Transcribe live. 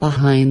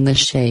Behind the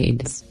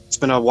Shades. It's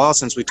been a while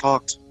since we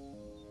talked.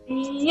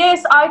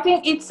 Yes, I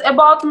think it's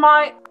about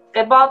my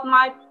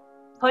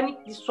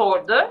panic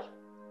disorder.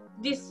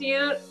 This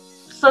year,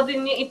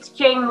 suddenly it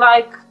came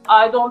like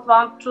I don't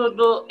want to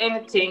do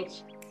anything.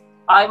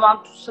 I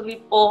want to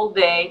sleep all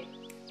day.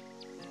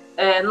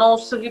 No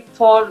sleep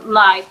for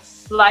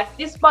nights like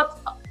this, but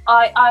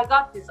I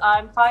got this.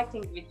 I'm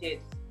fighting with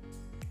it.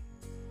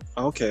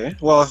 Okay.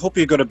 Well, I hope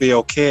you're going to be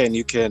okay and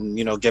you can,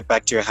 get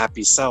back to your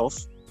happy self.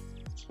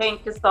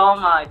 Thank you so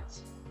much.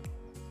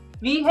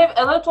 We have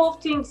a lot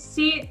of things.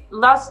 See,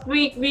 last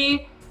week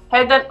we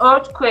had an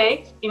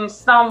earthquake in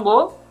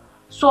Istanbul.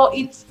 So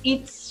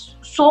it's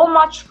so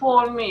much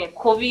for me.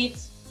 COVID,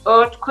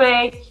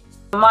 earthquake.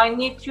 My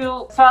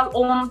nephew fell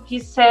on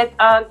his head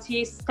and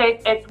he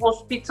stayed at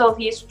hospital.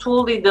 He's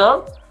too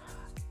little.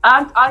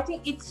 And I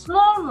think it's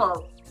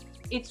normal.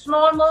 It's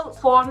normal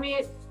for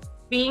me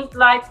being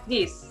like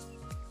this.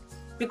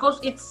 Because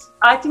it's,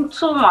 I think,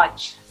 too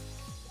much.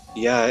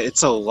 Yeah,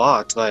 it's a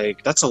lot.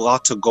 That's a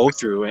lot to go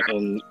through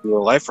in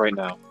your life right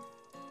now.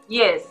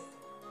 Yes.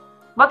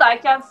 But I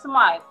can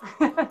smile.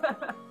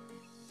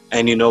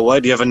 And you know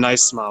what? You have a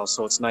nice smile,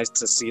 so it's nice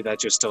to see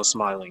that you're still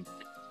smiling.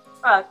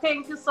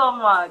 Thank you so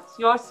much.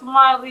 Your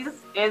smile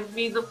is as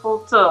beautiful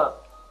too.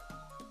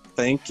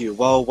 Thank you.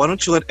 Well, why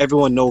don't you let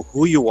everyone know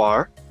who you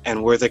are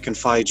and where they can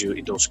find you,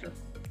 Edoshka?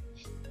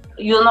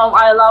 You know,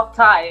 I love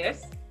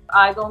tires.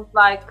 I don't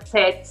like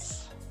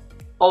sets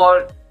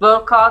or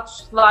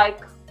workouts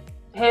like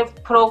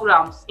have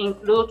programs,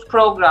 include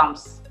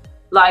programs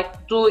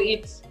like do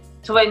it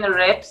 20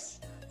 reps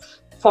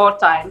 4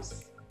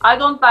 times. I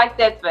don't like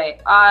that way.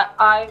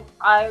 I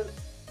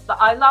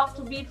love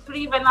to be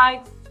free when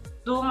I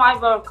do my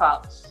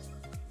workouts.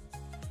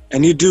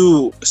 And you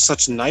do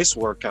such nice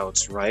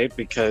workouts, right?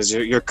 Because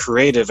you're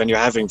creative and you're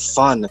having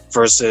fun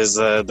versus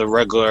the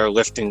regular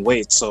lifting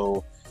weights.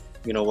 So,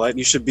 you know what?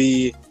 You should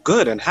be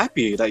good and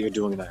happy that you're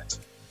doing that.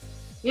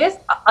 Yes,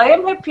 I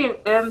am happy.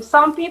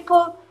 Some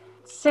people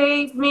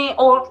say me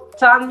or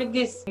tell me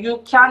this,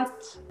 you can't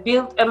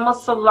build a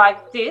muscle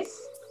like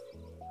this.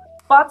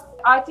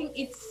 But I think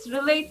it's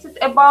related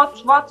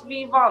about what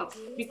we want.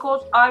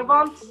 Because I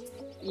want,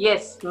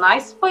 yes,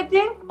 nice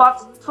body,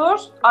 but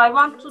first I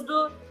want to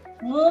do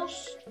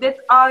moves that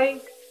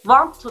I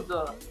want to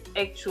do,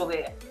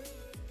 actually.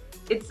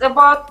 It's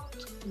about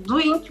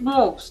doing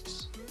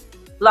moves,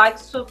 like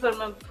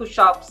Superman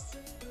push-ups.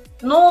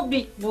 No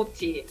big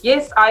booty.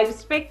 Yes, I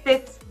respect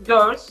that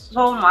girls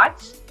so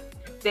much.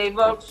 They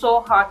work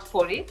so hard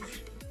for it.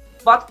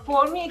 But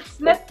for me,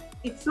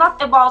 it's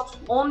not about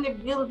only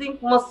building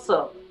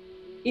muscle.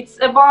 It's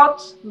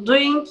about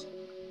doing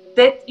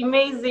that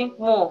amazing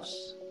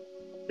moves.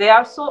 They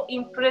are so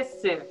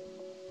impressive.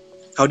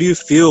 How do you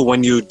feel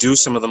when you do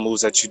some of the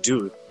moves that you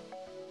do?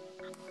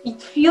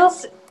 It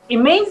feels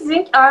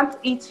amazing and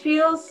it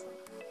feels,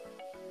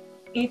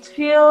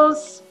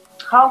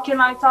 how can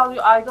I tell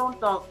you? I don't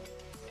know.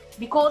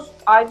 Because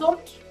I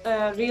don't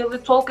really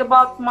talk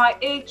about my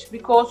age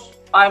because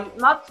I'm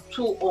not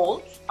too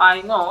old,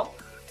 I know.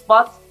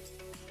 But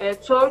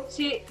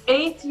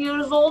 38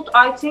 years old,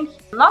 I think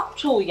not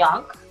too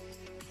young,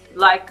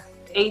 like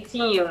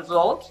 18 years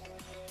old.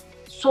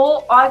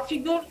 So I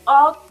figured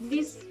out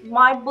this,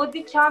 my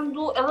body can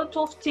do a lot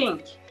of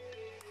things.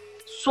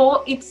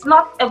 So it's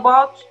not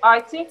about, I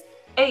think,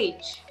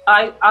 age.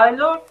 I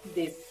learned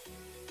this.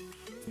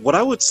 What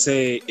I would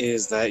say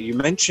is that you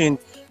mentioned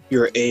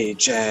your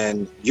age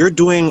and you're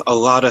doing a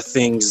lot of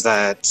things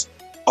that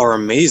are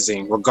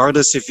amazing,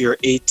 regardless if you're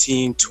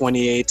 18,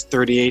 28,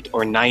 38,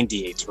 or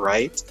 98,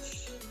 right?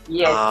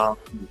 Yes.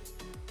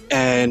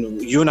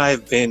 And you and I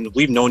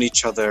we've known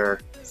each other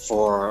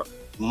for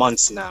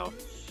months now,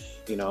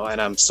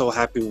 and I'm so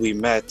happy we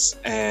met.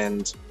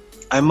 And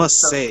I must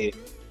say,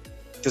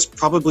 there's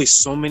probably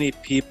so many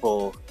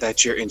people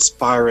that you're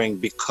inspiring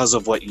because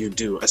of what you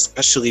do,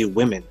 especially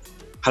women.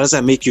 How does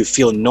that make you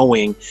feel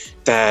knowing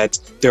that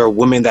there are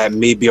women that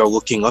maybe are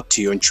looking up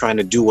to you and trying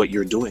to do what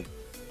you're doing?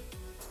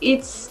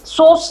 It's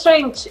so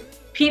strange.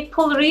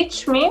 People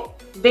reach me.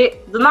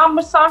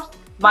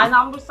 My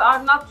numbers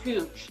are not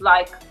huge,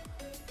 like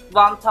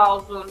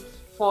 1,000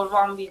 for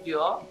one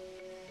video.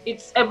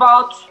 It's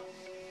about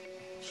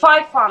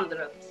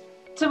 500.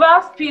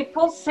 12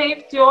 people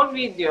saved your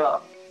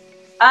video.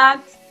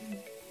 And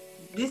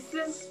this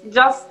is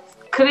just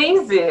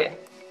crazy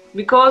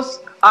because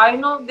I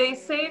know they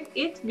saved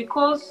it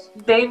because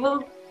they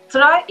will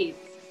try it.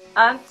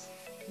 And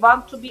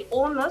want to be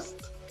honest,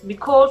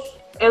 because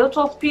a lot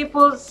of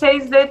people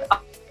says that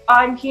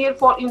I'm here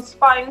for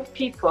inspiring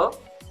people.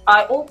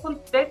 I opened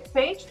that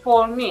page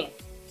for me,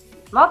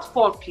 not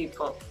for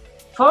people.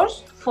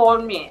 First for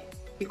me,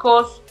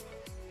 because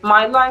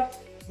my life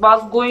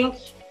was going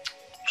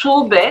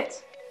too bad.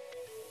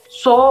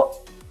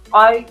 So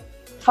I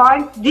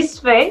find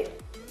this way,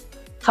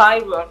 Thai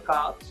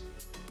workout,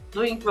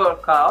 doing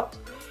workout.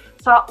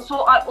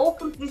 So I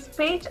opened this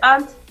page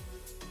and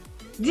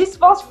this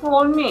was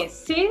for me,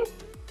 see?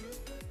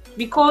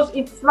 Because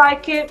it's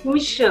like a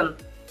mission.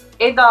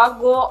 Eda,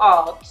 go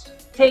out,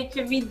 take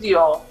a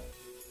video,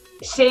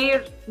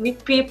 share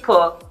with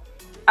people,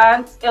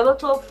 and a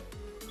lot of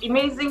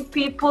amazing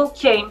people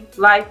came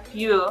like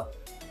you.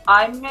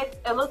 I met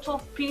a lot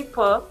of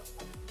people,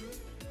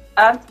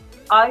 and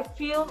I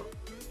feel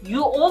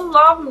you all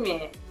love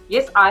me.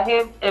 Yes, I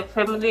have a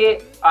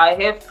family, I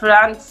have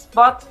friends,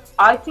 but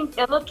I think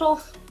a lot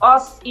of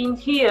us in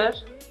here,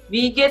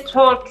 we get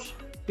hurt.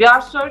 We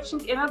are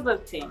searching another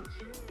thing.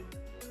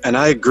 And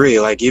I agree.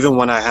 Like even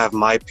when I have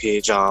my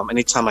page,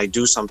 anytime I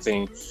do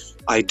something,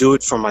 I do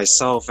it for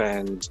myself.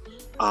 And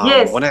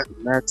Yes. when I've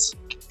met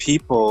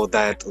people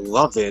that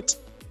love it,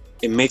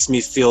 it makes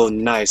me feel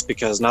nice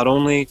because not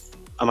only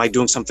am I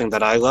doing something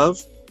that I love,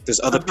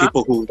 there's other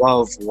people who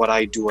love what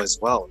I do as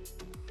well.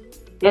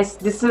 Yes,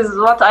 this is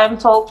what I'm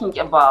talking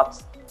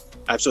about.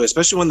 Absolutely,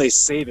 especially when they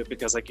save it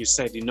because, like you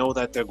said, you know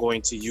that they're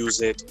going to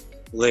use it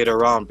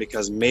later on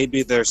because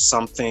maybe there's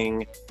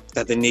something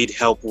that they need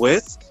help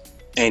with,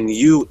 and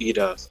you,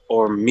 Ida,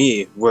 or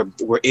me,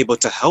 we're able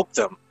to help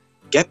them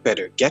get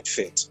better, get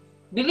fit.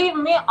 Believe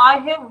me, I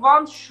have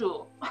one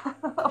shoe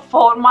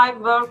for my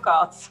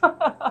workouts.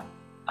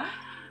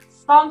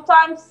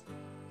 Sometimes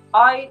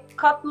I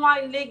cut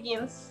my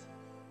leggings,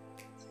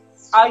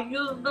 I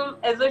use them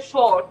as a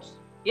short.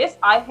 Yes,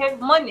 I have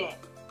money.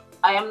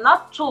 I am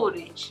not too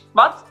rich,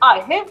 but I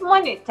have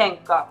money,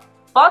 thank God.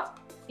 But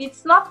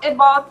it's not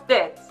about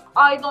that.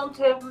 I don't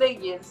have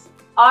leggings,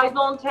 I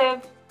don't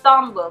have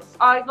dumbbells,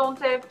 I don't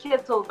have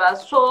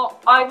kettlebells, so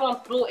I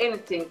won't do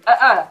anything.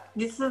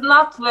 This is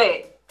not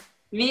way.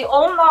 We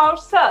own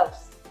ourselves.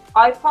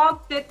 I found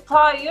the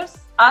tires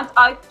and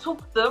I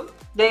took them.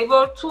 They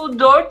were too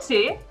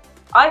dirty.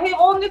 I have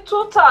only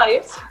 2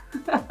 tires.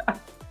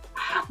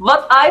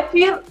 But I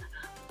feel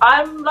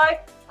I'm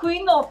like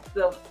queen of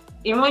them,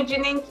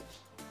 imagining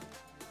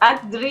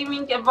and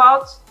dreaming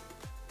about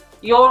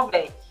your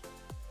way.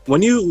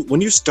 When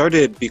you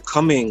started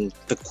becoming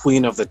the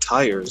queen of the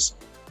tires,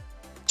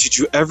 did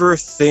you ever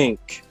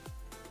think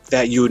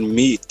that you would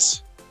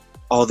meet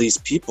all these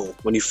people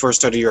when you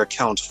first started your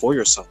account for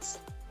yourself?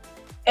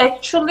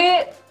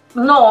 Actually,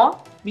 no,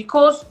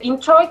 because in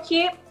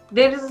Turkey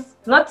there is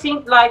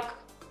nothing like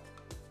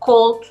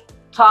called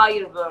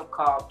tire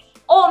workout.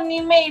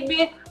 Only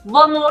maybe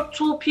 1 or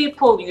 2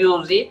 people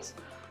use it.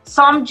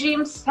 Some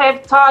gyms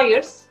have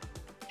tires,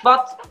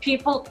 but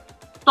people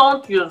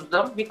don't use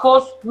them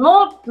because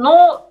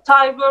no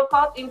tire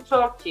workout in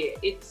Turkey.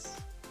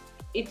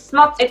 It's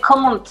not a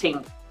common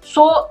thing.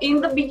 So in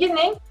the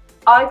beginning,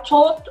 I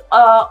thought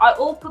I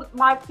opened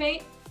my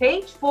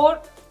page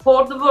for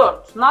the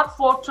world, not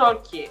for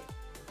Turkey.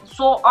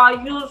 So I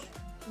use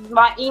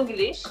my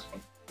English,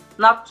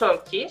 not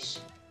Turkish,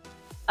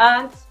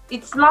 and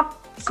it's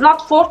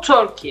not for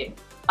Turkey.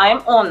 I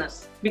am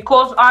honest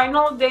because I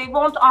know they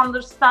won't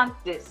understand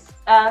this.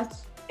 And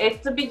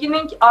at the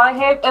beginning, I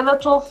have a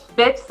lot of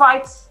bad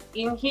fights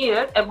in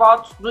here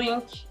about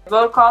doing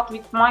workout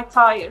with my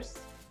tires.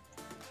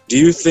 Do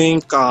you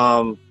think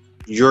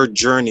your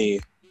journey,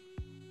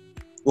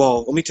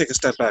 well, let me take a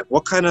step back.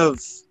 What kind of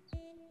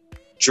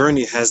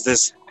journey has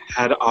this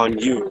had on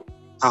you?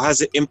 How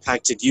has it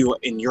impacted you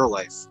in your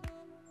life?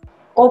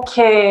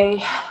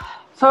 Okay,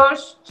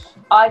 first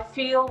I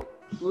feel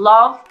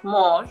love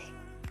more.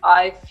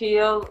 I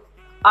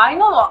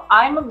know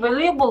I'm a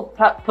valuable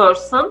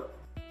person,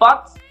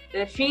 but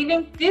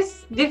feeling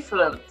this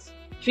different,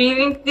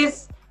 feeling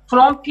this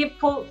from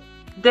people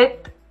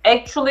that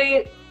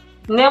actually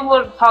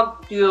never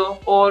hugged you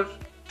or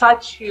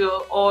touch you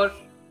or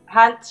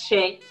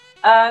handshake.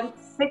 And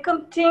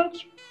second thing,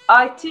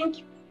 I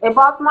think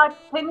about my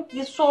panic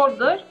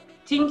disorder,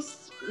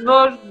 things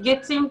were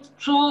getting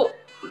too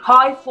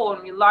high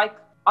for me. Like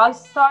I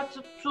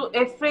started to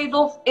afraid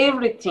of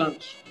everything.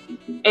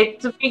 At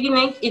the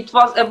beginning, it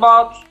was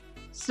about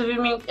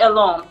swimming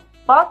alone,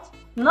 but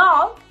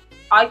now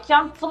I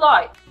can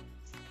fly.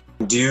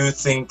 Do you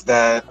think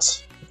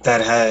that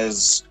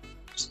that's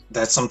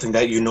something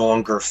that you no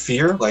longer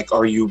fear? Like,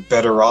 are you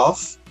better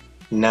off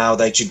now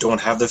that you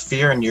don't have the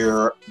fear and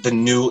you're the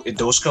new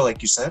Edoshka,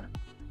 like you said?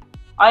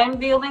 I am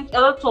building a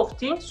lot of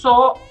things,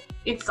 so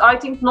it's, I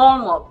think,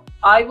 normal.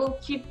 I will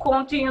keep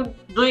continue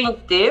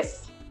doing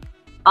this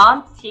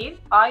until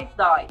I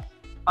die.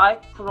 I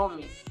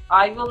promise.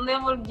 I will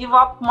never give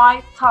up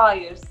my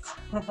tires.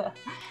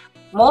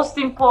 Most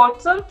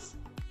important,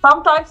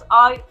 sometimes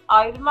I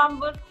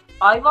remember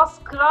I was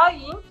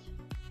crying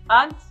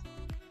and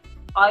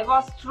I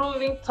was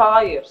throwing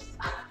tires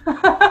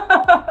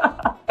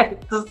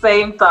at the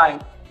same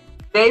time.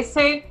 They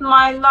saved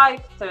my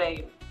life,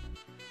 Train.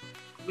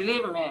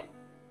 Believe me.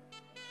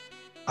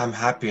 I'm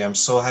happy. I'm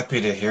so happy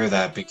to hear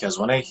that because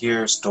when I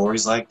hear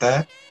stories like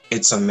that,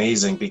 it's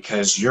amazing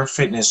because your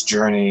fitness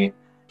journey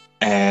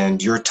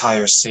and your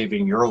tires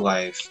saving your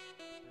life,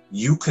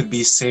 you could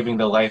be saving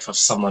the life of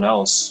someone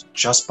else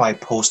just by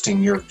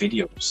posting your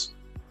videos.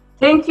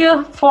 Thank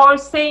you for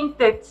saying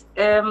that.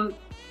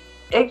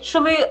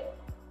 Actually,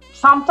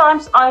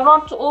 sometimes I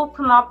want to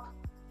open up,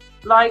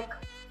 like,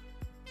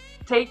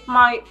 take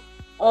my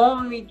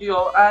own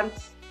video and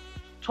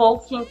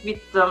talking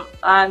with them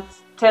and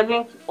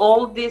telling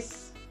all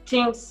these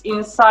things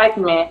inside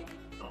me.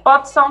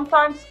 But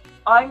sometimes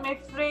I'm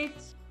afraid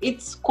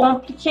it's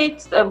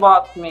complicated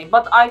about me.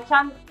 But I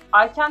can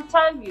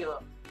tell you.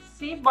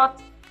 See,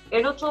 but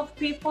a lot of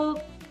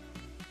people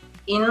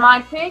in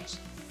my page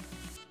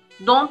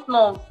don't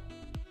know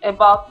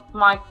about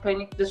my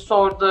panic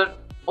disorder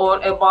or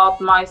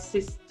about my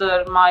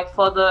sister, my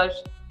father.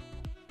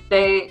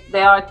 They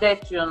are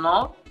dead, you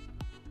know.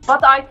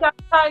 But I can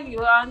tell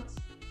you, and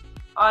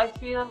I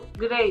feel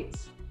great.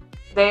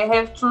 They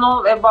have to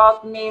know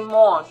about me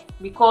more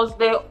because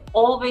they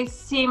always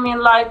see me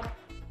like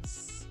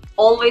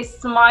always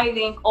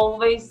smiling,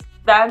 always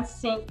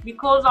dancing.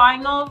 Because I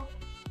know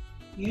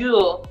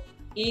you,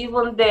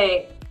 even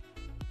they,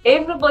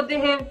 everybody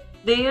have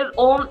their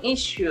own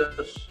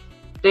issues,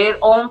 their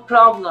own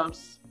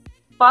problems.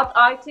 But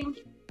I think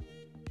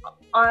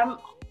I'm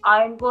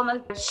I'm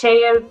gonna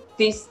share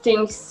these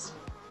things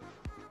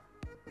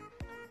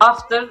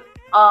after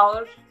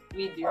our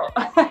video.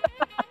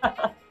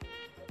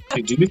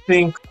 Okay, do you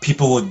think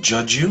people will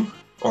judge you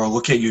or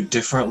look at you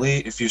differently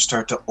if you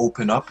start to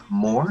open up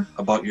more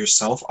about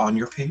yourself on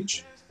your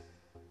page?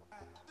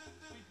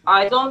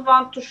 I don't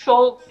want to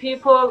show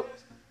people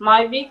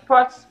my weak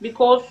parts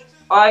because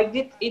I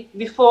did it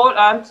before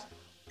and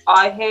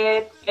I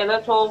had a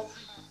lot of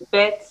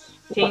bad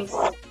things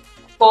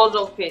because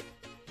of it.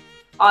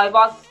 I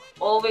was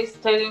always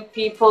telling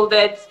people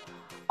that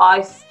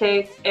I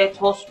stayed at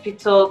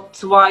hospital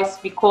twice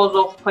because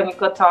of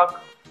panic attack.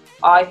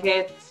 I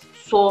had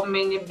so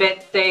many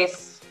bad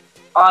days.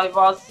 I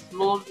was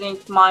losing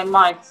my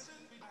mind.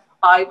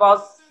 I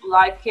was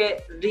like a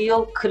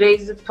real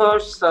crazy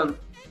person.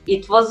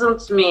 It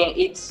wasn't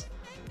me.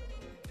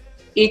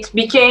 It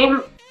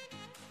became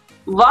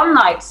one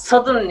night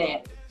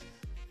suddenly.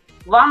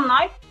 One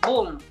night,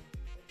 boom.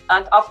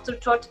 And after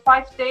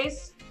 35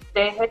 days,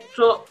 they had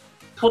to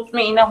put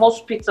me in a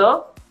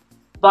hospital.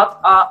 But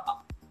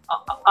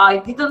I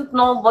didn't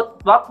know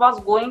what was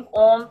going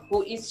on.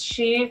 Who is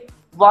she?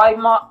 Why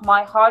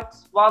my heart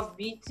was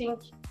beating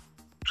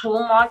too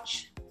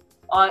much.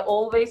 I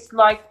always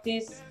like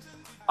this.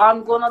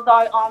 I'm gonna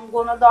die, I'm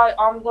gonna die,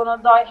 I'm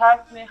gonna die,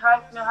 help me,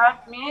 help me,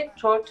 help me.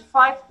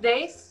 35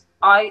 days,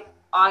 I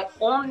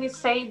only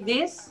say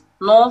this,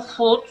 no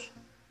food,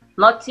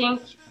 nothing,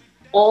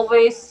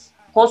 always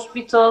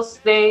hospitals,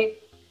 they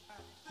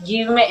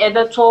give me a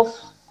lot of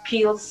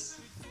pills.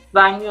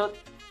 When you,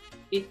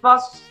 it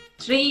was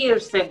 3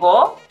 years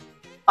ago,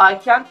 I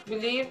can't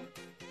believe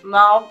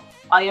now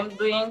I am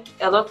doing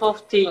a lot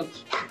of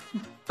things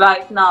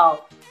right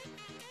now.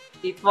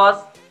 It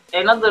was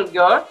another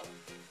girl,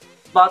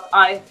 but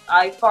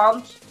I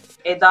found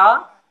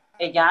Eda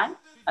again,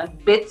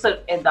 and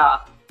better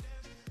Eda,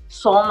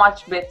 so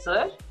much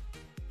better.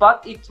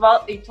 But it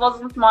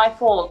wasn't my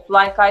fault.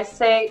 Like I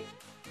say,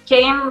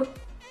 came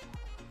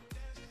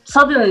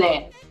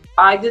suddenly.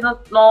 I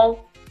didn't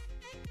know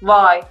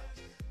why.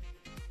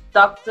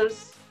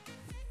 Doctors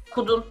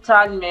couldn't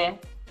tell me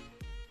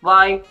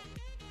why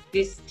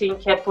this thing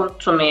happened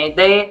to me.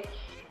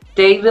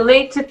 They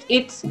related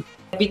it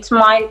with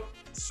my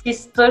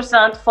sisters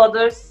and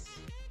father's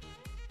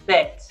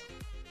death.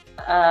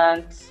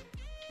 And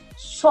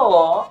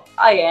so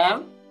I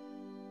am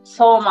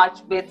so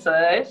much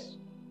better.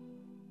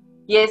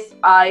 Yes,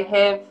 I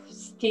have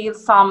still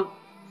some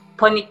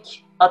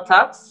panic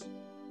attacks,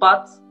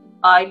 but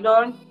I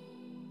learn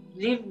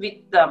live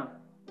with them.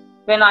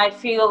 When I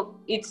feel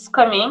it's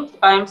coming,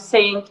 I'm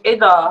saying,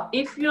 Eda,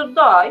 if you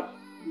die,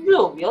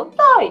 you will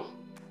die.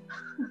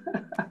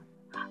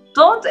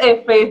 Don't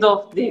afraid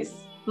of this.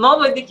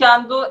 Nobody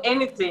can do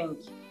anything.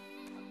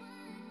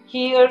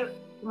 Here,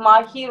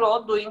 my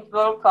hero doing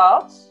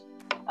workouts,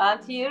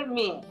 and here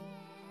me.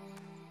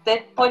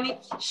 That panic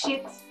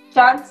shit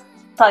can't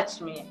touch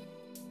me.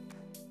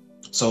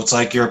 So it's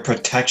like your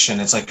protection,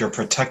 it's like your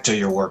protector,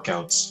 your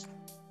workouts.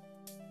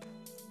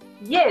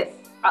 Yes,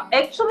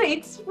 actually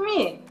it's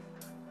me.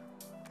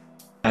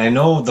 And I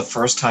know the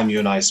first time you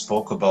and I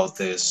spoke about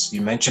this,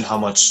 you mentioned how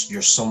much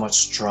you're so much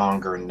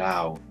stronger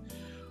now,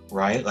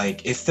 right?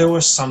 Like if there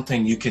was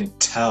something you can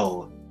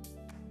tell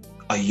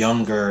a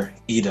younger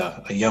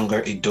Ida, a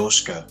younger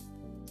Edoshka,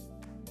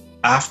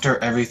 after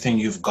everything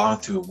you've gone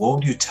through, what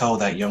would you tell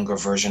that younger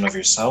version of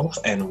yourself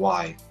and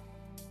why?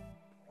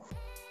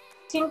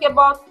 Think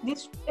about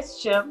this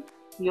question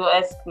you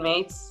asked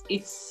me.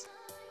 It's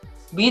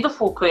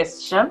beautiful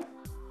question.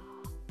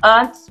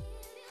 And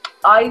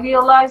I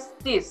realized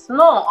this.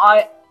 No,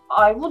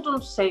 I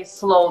wouldn't say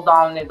slow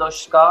down,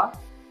 Edoshka.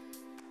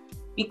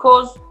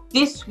 Because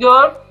this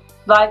girl,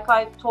 like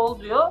I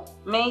told you,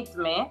 made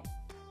me.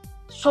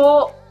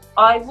 So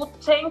I would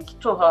thank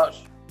to her.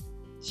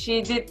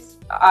 She did,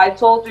 I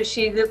told you,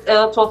 she did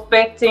a lot of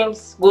bad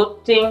things,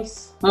 good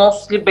things,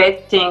 mostly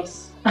bad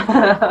things.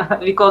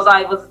 Because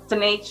I was a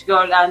teenage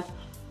girl and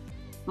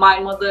my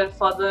mother,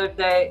 father,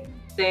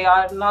 they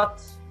are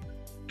not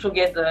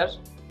together.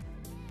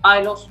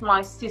 I lost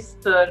my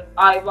sister.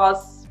 I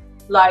was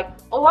like,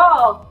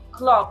 wow,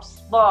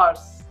 clubs,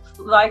 bars,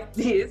 like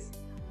this.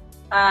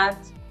 And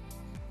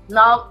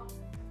now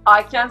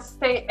I can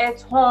stay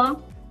at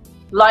home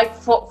like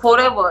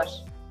forever.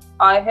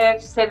 I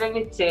have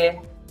serenity.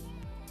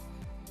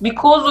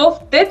 Because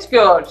of that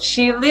girl,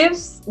 she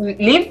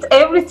lived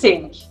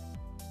everything.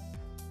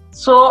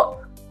 So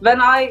when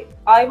I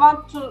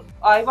want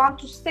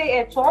to stay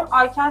at home,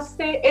 I can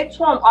stay at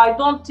home. I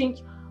don't think,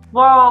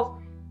 wow,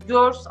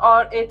 girls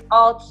are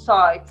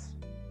outside.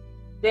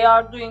 They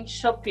are doing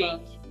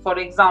shopping, for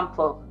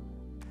example.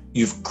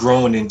 You've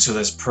grown into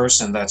this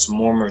person that's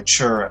more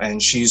mature,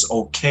 and she's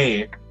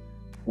okay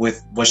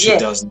with what she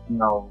Yes. does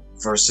now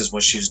versus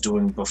what she's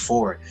doing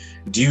before.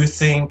 Do you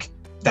think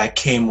that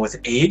came with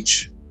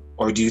age,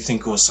 or do you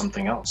think it was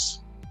something else?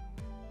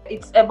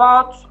 It's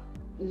about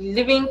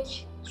living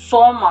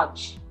so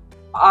much.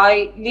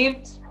 I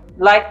lived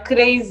like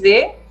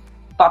crazy,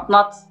 but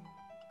not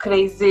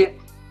crazy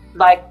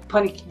like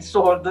panic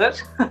disorder.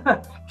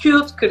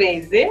 Cute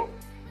crazy.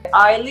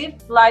 I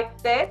lived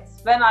like that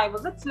when I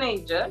was a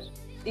teenager.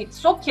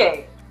 It's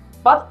okay,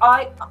 but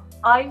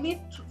I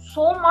lived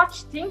so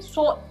much things.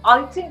 So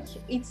I think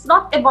it's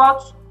not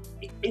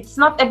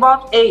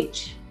about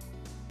age.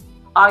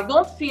 I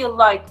don't feel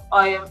like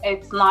I am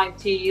at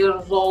 90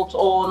 years old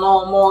or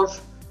no more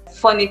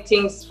funny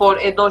things for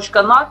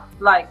Edoshka, not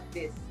like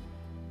this.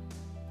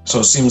 So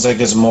it seems like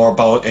it's more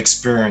about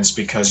experience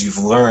because you've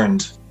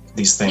learned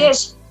these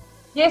things.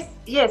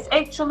 Yes,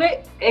 actually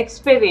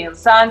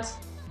experience. And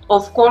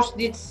of course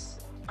this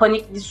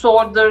panic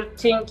disorder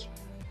thing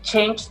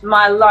changed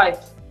my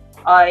life.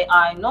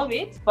 I know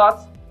it, but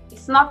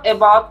it's not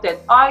about that.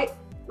 I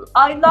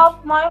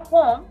love my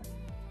home.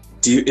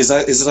 Is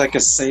it like a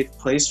safe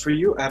place for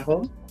you at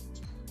home?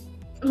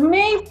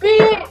 Maybe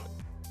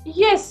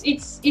yes,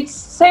 it's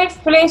safe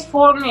place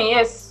for me.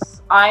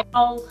 Yes, I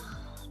know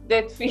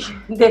that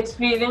that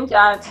feeling,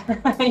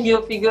 and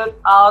you figured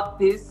out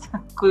this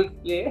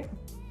quickly.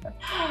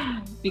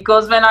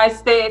 Because when I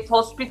stay at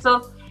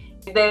hospital,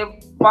 they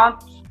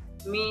want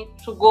me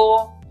to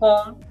go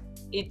home.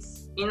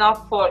 It's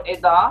enough for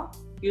Eda.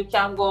 You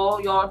can go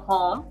your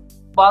home,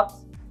 but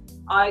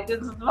I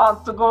didn't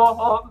want to go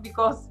home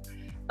because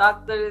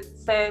doctor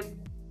said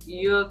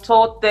you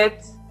thought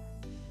that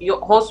your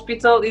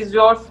hospital is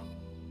your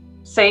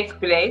safe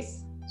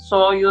place,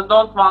 so you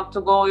don't want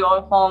to go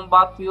your home,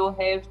 but you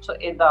have to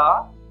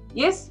Eda.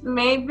 Yes,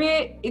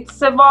 maybe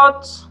it's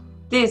about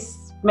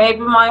this.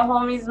 Maybe my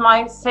home is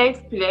my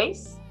safe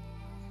place,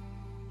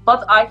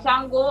 but I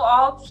can go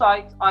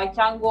outside. I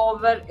can go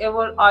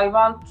wherever I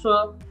want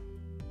to.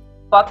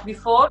 But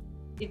before,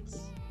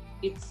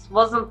 it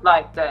wasn't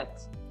like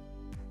that.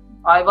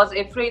 I was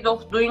afraid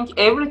of doing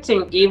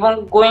everything,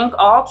 even going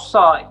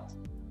outside.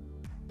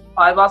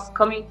 I was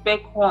coming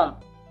back home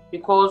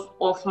because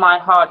of my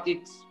heart.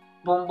 It's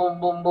boom,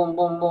 boom, boom, boom,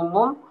 boom, boom,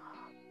 boom.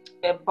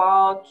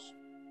 About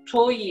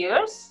 2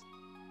 years,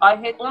 I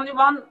had only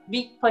one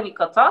big panic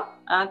attack,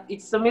 and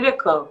it's a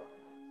miracle.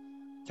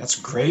 That's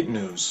great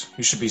news.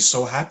 You should be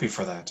so happy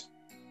for that.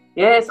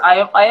 Yes,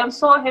 I am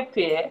so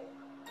happy.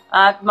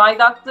 And my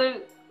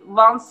doctor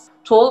once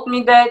told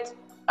me that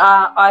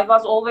I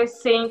was always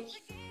saying,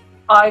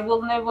 I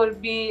will never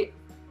be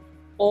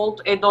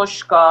old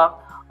Edoshka.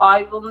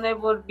 I will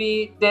never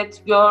be that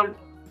girl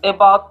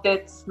about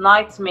that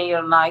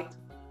nightmare night.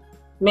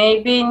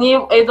 Maybe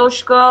new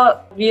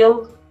Edoshka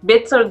will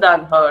better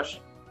than her.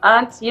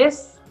 And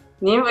yes,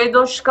 new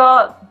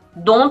Edoshka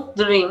don't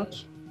drink.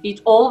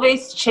 It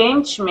always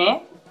changed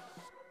me.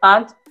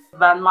 And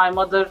when my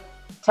mother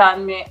tell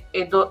me,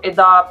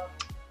 Eda,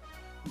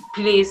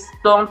 please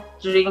don't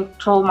drink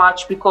too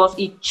much because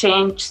it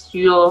changes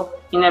you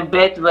in a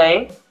bad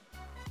way.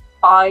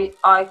 I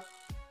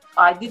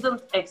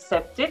didn't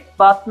accept it,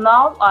 but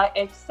now I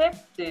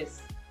accept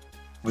this.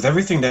 With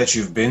everything that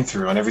you've been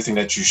through and everything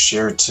that you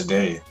shared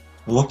today,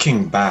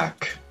 looking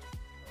back,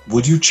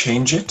 would you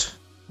change it?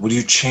 Would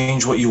you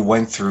change what you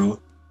went through?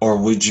 Or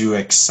would you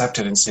accept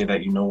it and say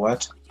that, you know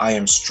what, I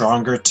am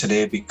stronger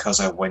today because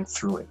I went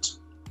through it?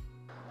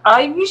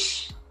 I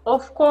wish,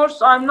 of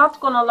course, I'm not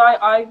gonna lie,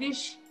 I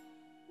wish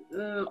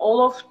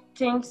all of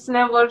things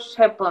never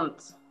happened.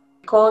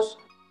 Because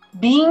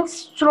being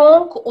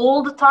strong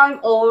all the time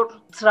or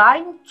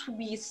trying to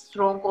be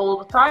strong all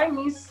the time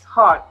is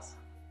hard.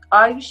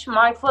 I wish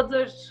my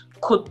father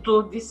could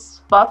do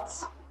this, but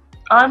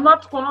I'm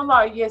not gonna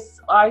lie, yes,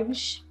 I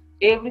wish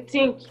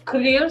everything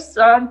clears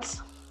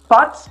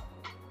but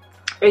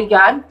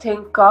again,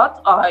 thank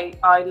God,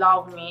 I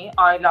love me,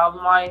 I love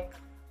my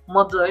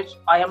mother.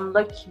 I am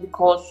lucky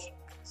because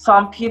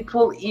some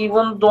people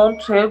even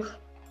don't have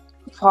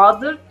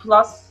father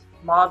plus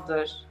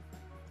mother.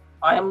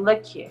 I am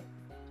lucky.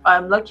 I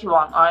am lucky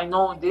one. I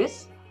know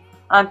this,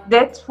 and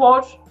that's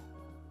for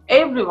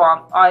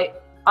everyone.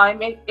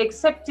 I'm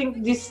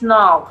accepting this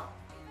now.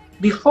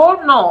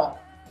 Before, no,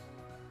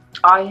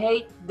 I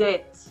hate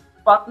that,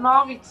 but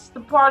now it's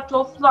the part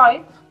of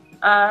life,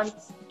 and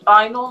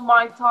I know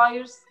my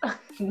tires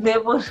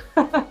never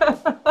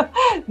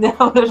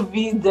never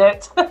be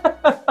that.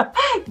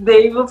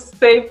 They will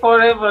stay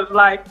forever.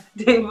 Like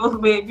they will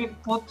maybe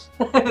put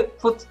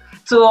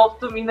two of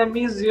them in a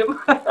museum.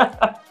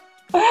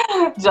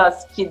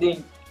 Just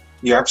kidding.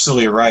 You're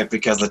absolutely right,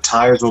 because the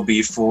tires will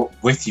be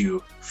with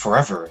you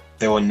forever.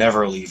 They will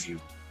never leave you.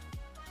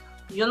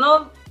 You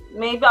know,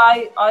 maybe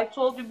I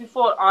told you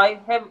before, I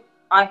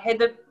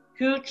had a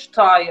huge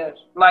tire,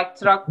 like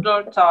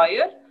tractor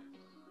tire,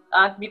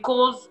 and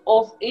because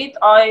of it,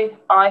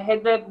 I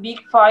had a big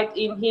fight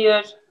in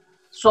here,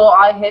 so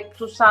I had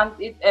to send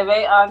it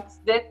away. And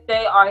that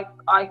day,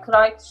 I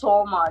cried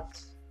so much.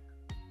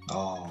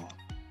 Oh,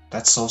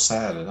 that's so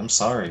sad. I'm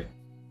sorry.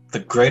 The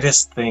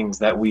greatest things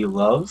that we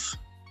love,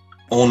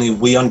 only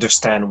we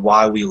understand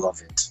why we love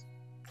it.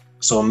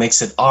 So it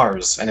makes it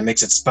ours and it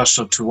makes it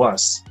special to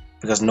us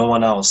because no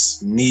one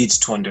else needs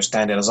to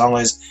understand it. As long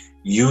as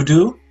you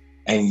do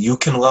and you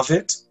can love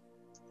it,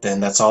 then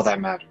that's all that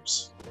matters.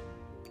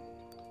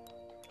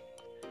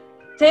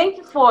 Thank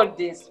you for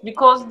this,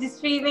 because this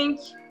feeling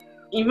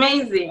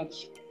amazing.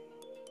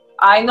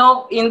 I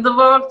know in the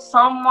world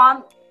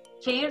someone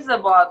cares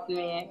about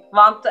me,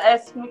 want to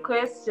ask me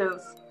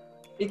questions.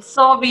 It's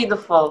so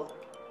beautiful.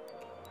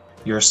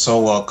 You're so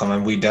welcome,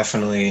 and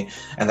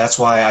and that's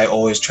why I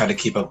always try to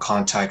keep up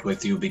contact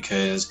with you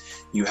because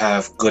you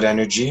have good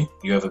energy,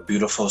 you have a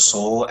beautiful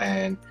soul,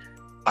 and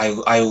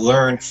I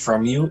learn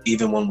from you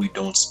even when we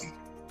don't speak.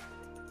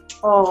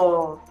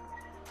 Oh,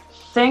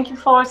 thank you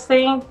for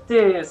saying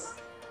this.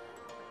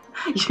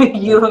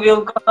 You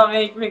will gonna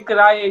make me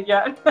cry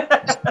again.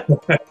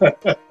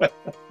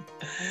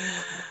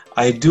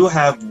 I do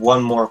have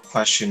one more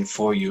question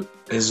for you.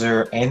 Is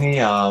there any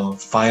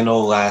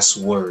final last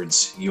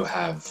words you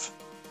have?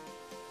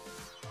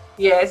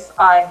 Yes,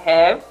 I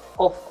have,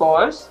 of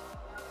course.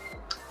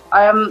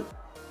 I am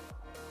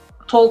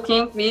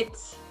talking with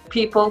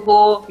people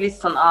who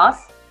listen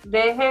us.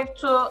 They have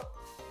to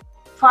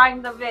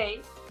find a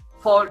way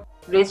for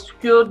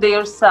rescue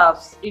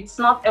themselves. It's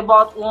not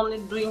about only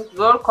doing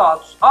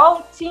workouts.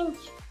 Our team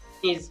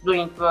is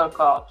doing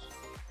workouts.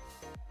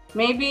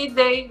 Maybe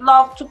they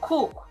love to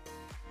cook.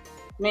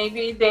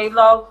 Maybe they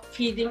love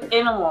feeding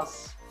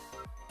animals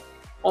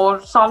or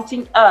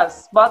something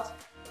else. But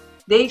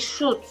they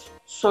should,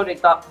 sorry,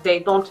 that they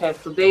don't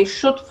have to. They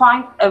should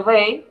find a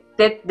way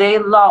that they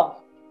love.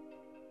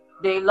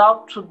 They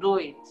love to do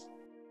it.